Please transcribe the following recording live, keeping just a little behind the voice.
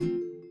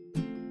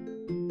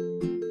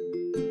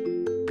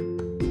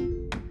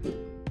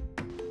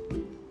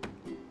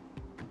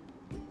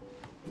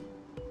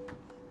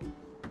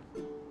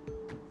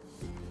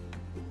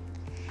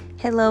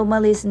Hello, my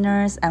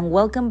listeners, and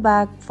welcome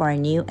back for a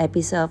new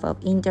episode of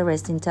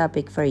Interesting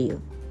Topic for You.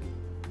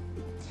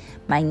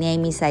 My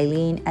name is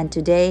Eileen, and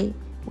today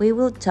we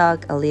will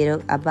talk a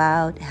little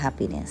about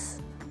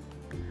happiness.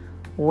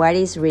 What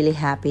is really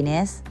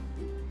happiness?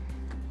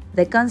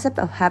 The concept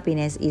of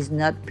happiness is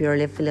not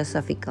purely a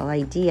philosophical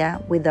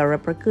idea without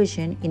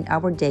repercussion in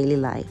our daily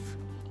life.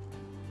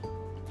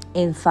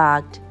 In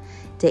fact,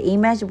 the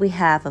image we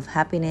have of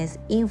happiness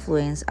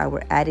influences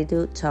our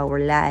attitude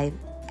toward life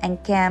and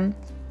can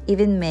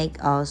even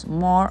make us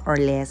more or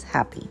less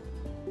happy.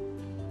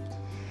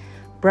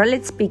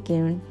 Broadly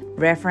speaking,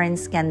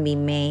 reference can be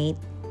made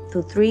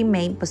to three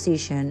main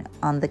positions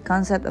on the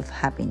concept of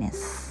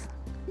happiness.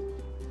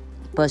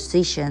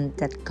 Positions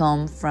that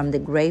come from the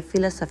great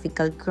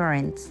philosophical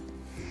currents,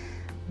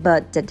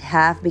 but that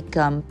have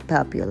become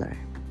popular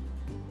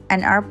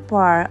and are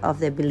part of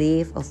the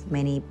belief of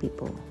many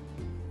people.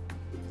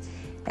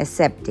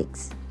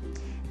 Skeptics.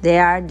 They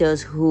are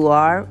those who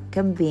are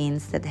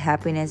convinced that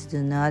happiness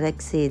does not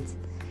exist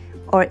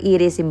or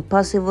it is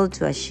impossible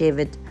to achieve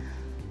it,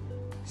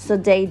 so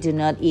they do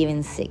not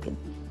even seek it.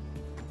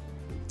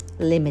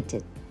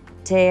 Limited.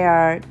 They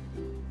are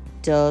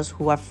those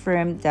who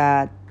affirm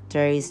that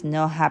there is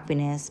no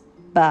happiness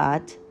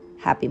but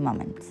happy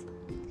moments.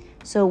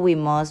 So we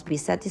must be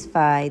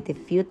satisfied the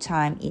few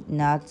times it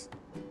knocks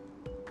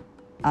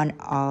on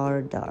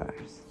our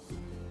doors.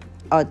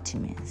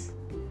 Optimists.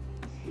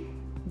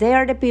 They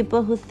are the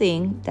people who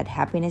think that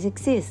happiness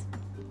exists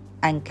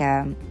and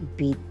can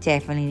be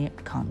definitely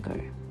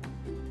conquered.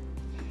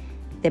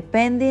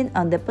 Depending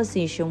on the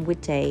position we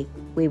take,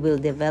 we will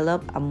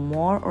develop a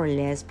more or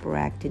less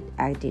proactive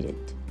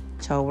attitude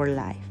toward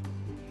life.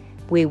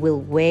 We will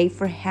wait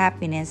for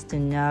happiness to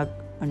knock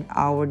on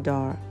our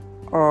door,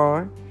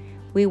 or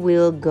we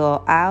will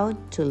go out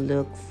to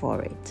look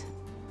for it.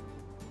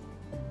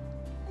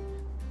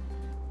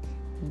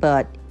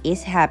 But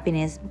is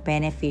happiness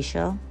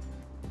beneficial?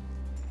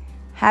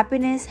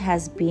 Happiness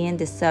has been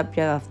the subject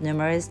of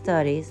numerous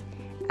studies,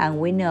 and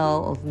we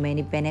know of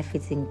many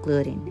benefits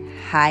including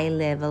high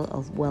level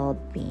of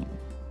well-being.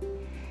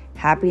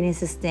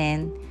 Happiness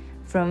stems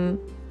from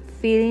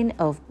feeling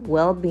of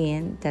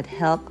well-being that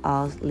help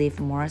us live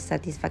more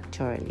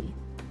satisfactorily.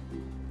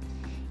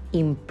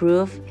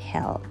 Improve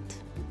health.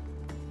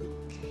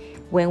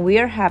 When we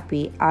are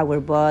happy,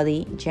 our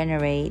body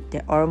generates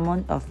the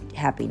hormone of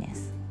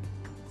happiness,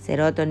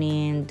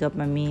 serotonin,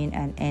 dopamine,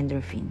 and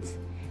endorphins,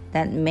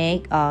 that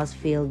make us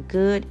feel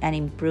good and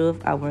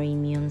improve our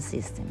immune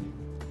system.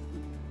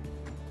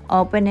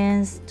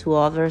 Openness to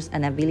others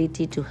and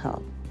ability to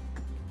help.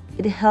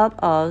 It helps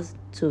us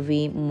to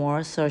be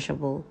more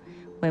sociable.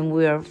 When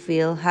we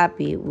feel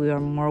happy, we are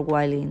more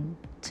willing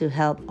to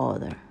help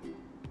others.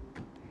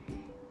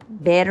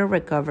 Better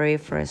recovery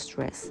for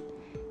stress.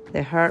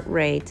 The heart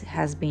rate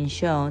has been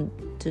shown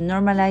to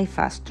normalize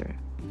faster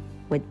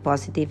with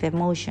positive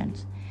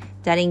emotions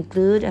that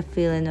include a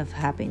feeling of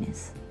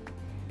happiness.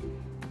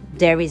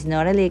 There is no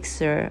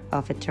elixir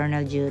of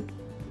eternal youth,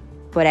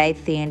 but I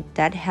think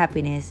that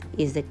happiness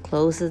is the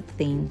closest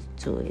thing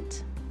to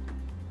it.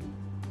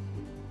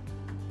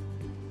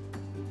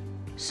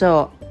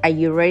 So, are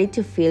you ready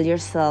to fill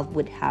yourself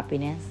with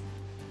happiness?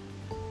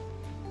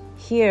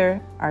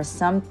 Here are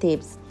some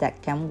tips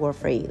that can work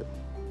for you.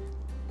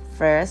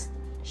 First,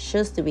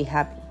 choose to be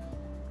happy.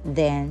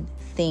 Then,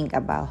 think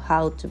about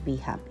how to be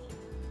happy.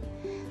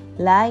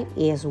 Life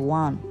is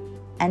one,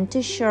 and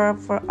too short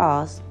for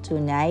us to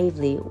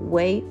naively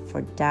wait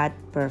for that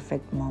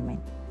perfect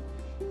moment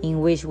in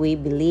which we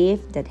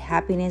believe that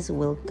happiness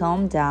will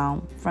come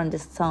down from the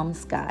sun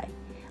sky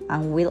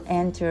and will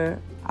enter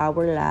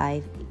our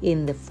life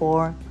in the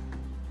form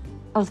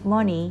of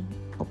money,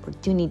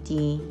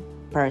 opportunity,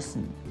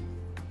 person.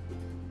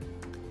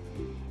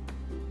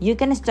 You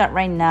can start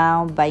right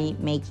now by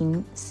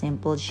making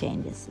simple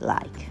changes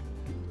like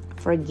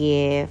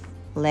forgive,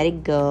 let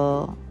it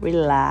go,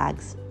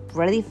 relax,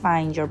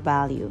 redefine your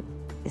value,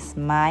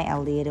 smile a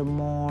little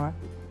more,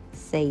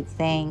 say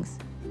thanks,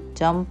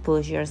 don't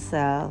push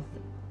yourself,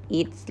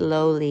 eat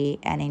slowly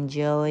and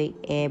enjoy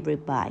every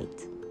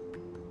bite.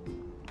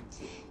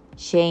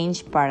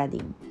 Change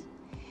paradigm.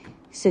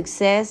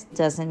 Success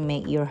doesn't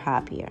make you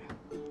happier.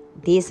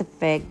 This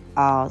affects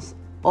us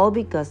all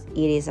because it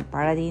is a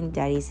paradigm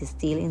that is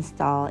still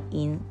installed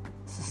in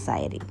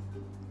society.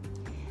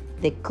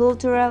 The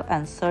cultural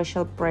and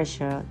social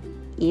pressure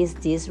is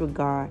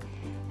disregarded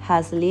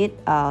has led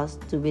us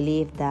to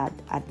believe that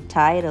a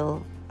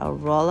title, a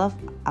role,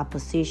 a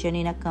position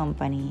in a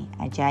company,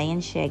 a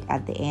giant check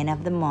at the end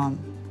of the month,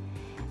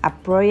 a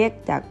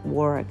project that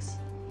works,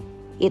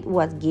 it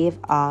what gives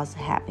us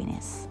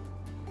happiness.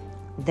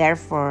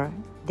 Therefore,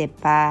 the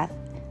path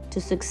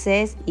to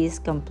success is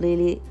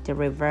completely the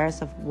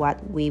reverse of what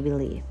we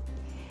believe.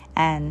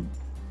 And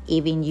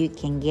even you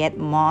can get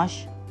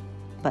much,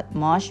 but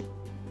much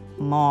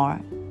more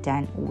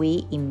than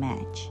we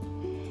imagine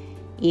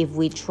if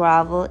we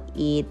travel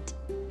it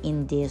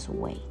in this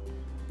way.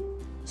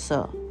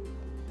 So,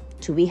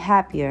 to be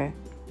happier,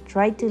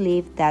 try to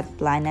live that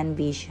blind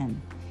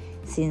ambition,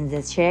 since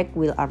the check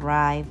will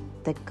arrive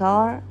The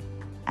color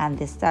and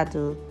the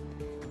status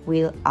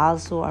will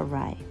also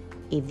arrive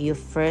if you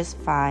first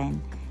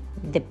find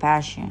the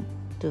passion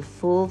to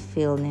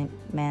fulfillment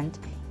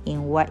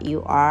in what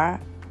you are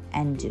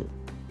and do.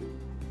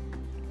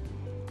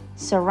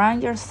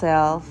 Surround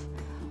yourself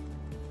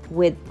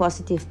with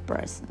positive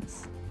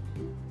persons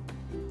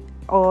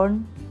or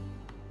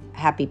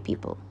happy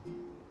people.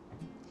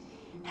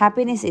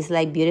 Happiness is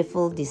like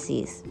beautiful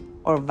disease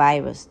or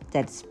virus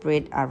that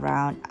spread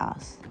around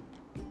us.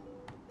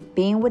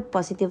 Being with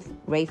positive,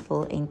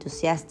 grateful,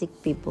 enthusiastic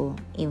people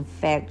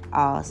infect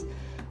us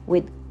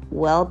with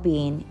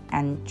well-being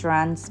and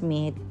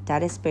transmit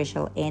that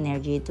special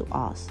energy to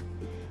us,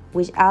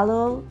 which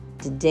allow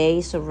the day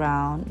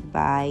surrounded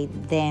by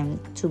them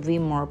to be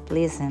more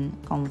pleasant,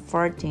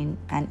 comforting,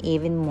 and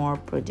even more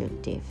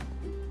productive.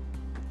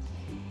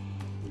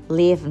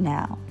 Live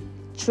now.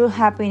 True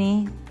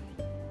happiness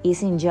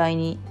is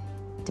enjoying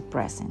the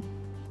present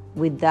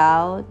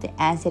without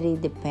the anxiety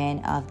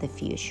depend of the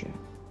future.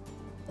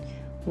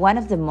 One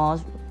of the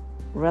most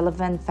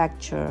relevant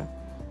factors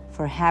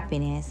for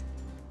happiness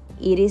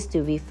it is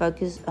to be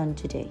focused on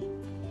today.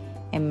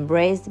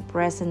 Embrace the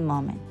present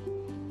moment.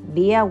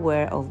 Be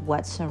aware of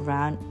what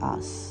surrounds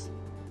us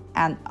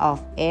and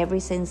of every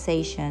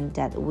sensation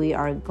that we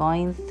are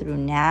going through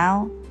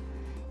now.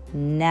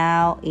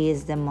 Now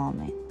is the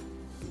moment.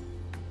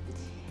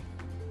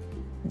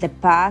 The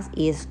past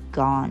is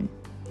gone.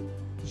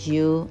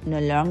 You no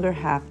longer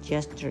have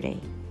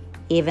yesterday,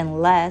 even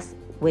less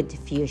with the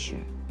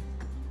future.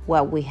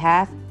 What we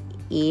have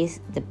is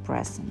the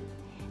present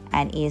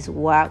and is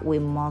what we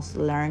must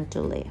learn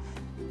to live.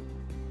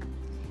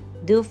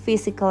 Do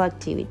physical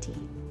activity.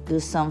 Do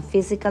some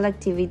physical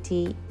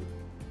activity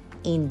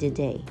in the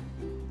day.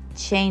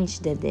 Change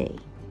the day.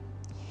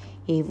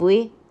 If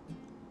we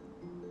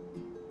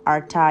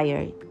are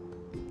tired,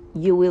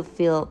 you will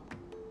feel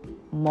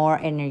more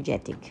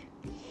energetic.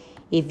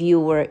 If you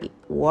were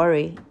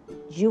worried,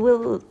 you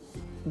will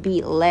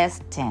be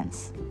less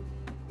tense.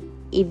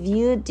 If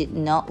you did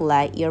not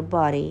like your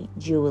body,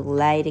 you will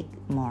like it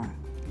more.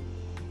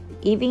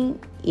 Even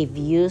if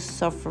you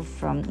suffer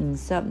from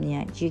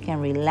insomnia, you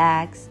can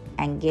relax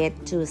and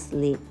get to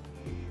sleep,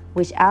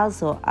 which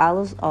also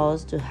allows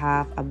us to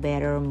have a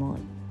better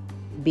mood,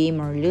 be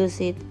more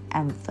lucid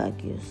and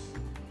focused.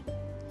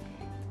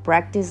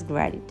 Practice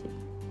gratitude.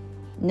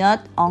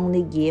 Not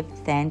only give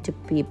thanks to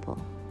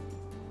people,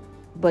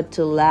 but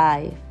to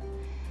life,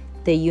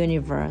 the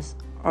universe,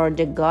 or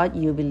the God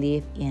you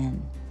believe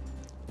in.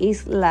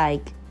 It's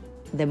like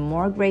the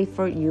more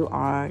grateful you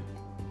are,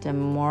 the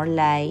more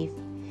life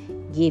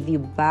give you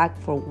back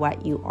for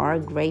what you are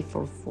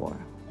grateful for.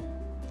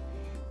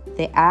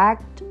 The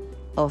act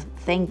of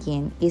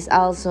thanking is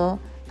also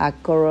a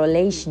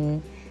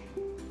correlation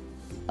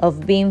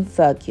of being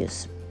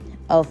focused,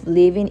 of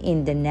living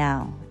in the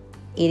now.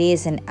 It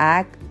is an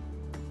act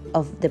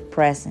of the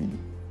present,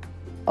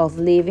 of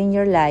living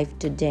your life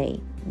today,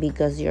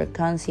 because your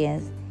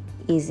conscience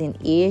is in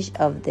each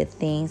of the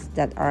things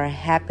that are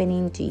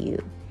happening to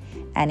you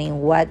and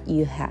in what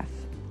you have.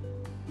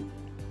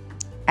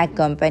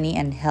 Accompany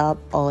and help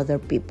other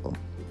people.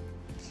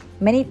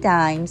 Many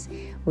times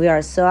we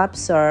are so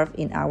absorbed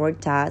in our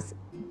tasks,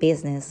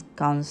 business,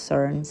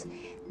 concerns,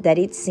 that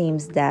it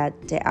seems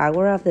that the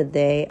hours of the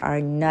day are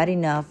not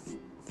enough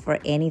for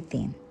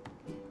anything.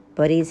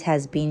 But it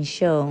has been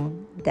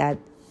shown that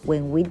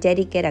when we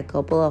dedicate a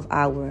couple of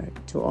hours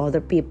to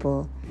other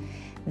people,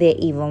 the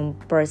even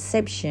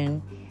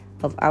perception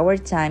of our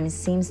time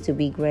seems to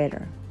be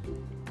greater.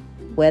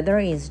 Whether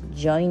it's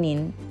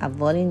joining a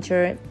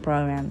volunteer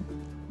program,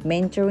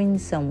 mentoring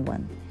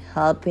someone,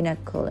 helping a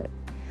colleague,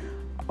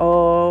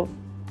 or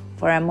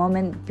for a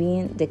moment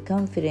being the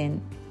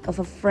confidant of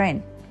a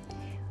friend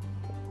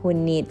who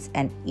needs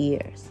an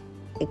ear.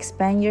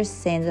 Expand your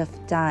sense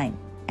of time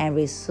and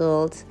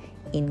results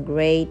in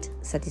great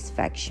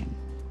satisfaction.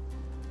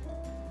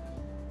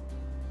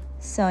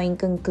 So in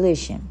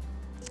conclusion,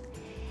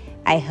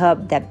 I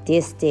hope that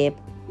this tip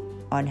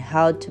on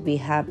how to be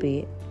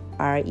happy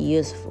are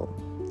useful.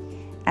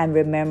 And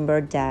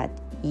remember that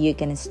you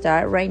can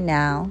start right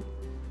now.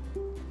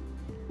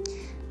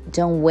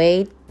 Don't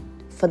wait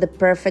for the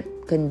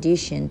perfect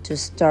condition to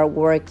start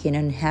working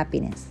on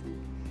happiness.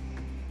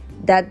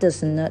 That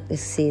does not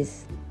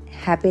exist.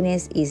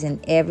 Happiness is an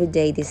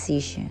everyday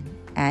decision,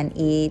 and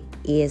it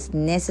is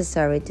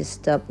necessary to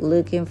stop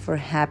looking for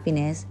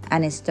happiness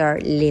and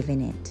start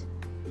living it.